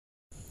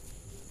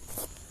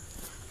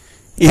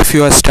If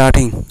you are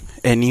starting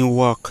a new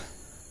work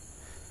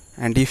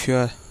and if you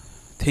are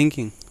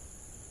thinking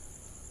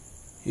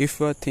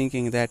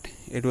that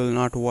it will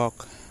not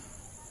work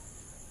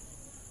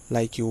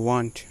like you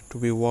want to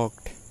be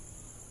worked,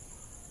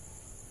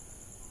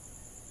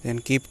 then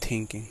keep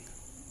thinking,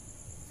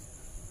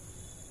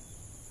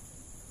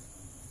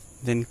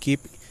 then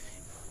keep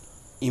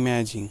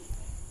imagining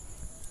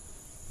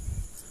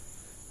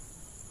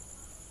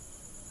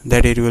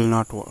that it will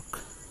not work,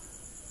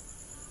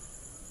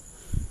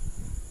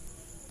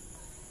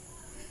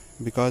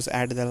 because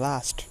at the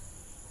last,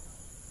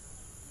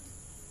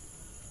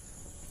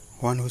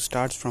 one who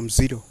starts from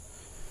zero,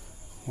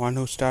 one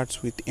who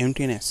starts with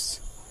emptiness,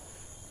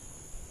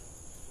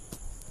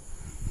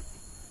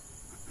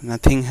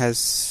 nothing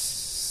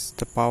has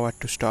the power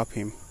to stop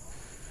him.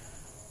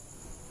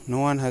 No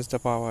one has the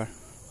power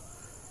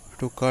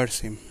to curse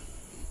him.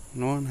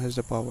 No one has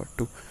the power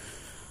to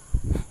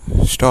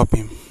stop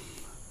him.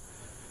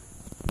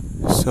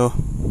 So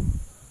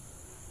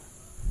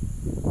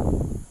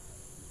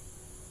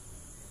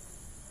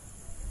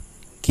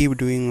keep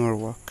doing your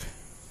work.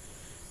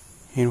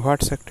 In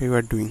what sector you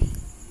are doing,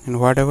 in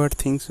whatever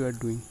things you are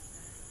doing,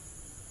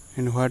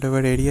 in whatever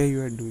area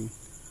you are doing,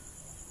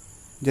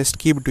 just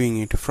keep doing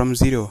it from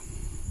zero.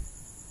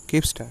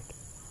 Keep start.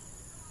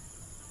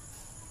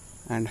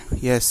 And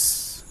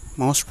yes,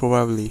 most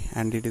probably,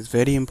 and it is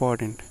very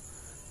important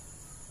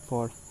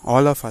for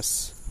all of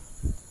us,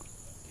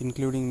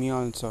 including me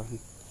also,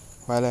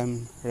 while I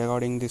am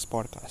recording this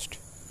podcast,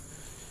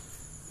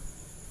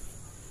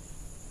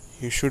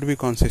 you should be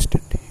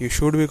consistent. You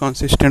should be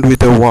consistent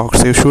with your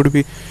works. You should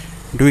be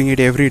doing it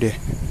every day.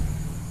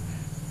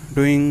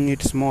 Doing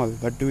it small,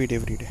 but do it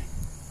every day.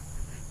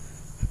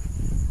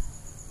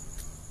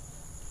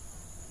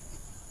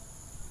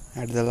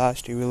 At the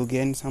last, you will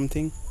gain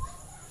something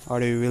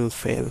or you will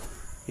fail.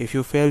 If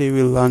you fail, you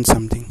will learn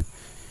something.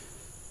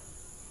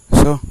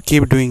 So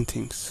keep doing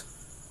things.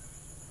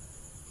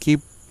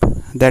 Keep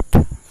that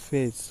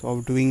phase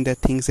of doing the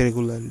things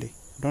regularly.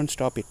 Don't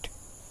stop it.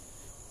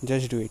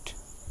 Just do it.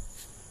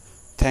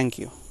 Thank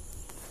you.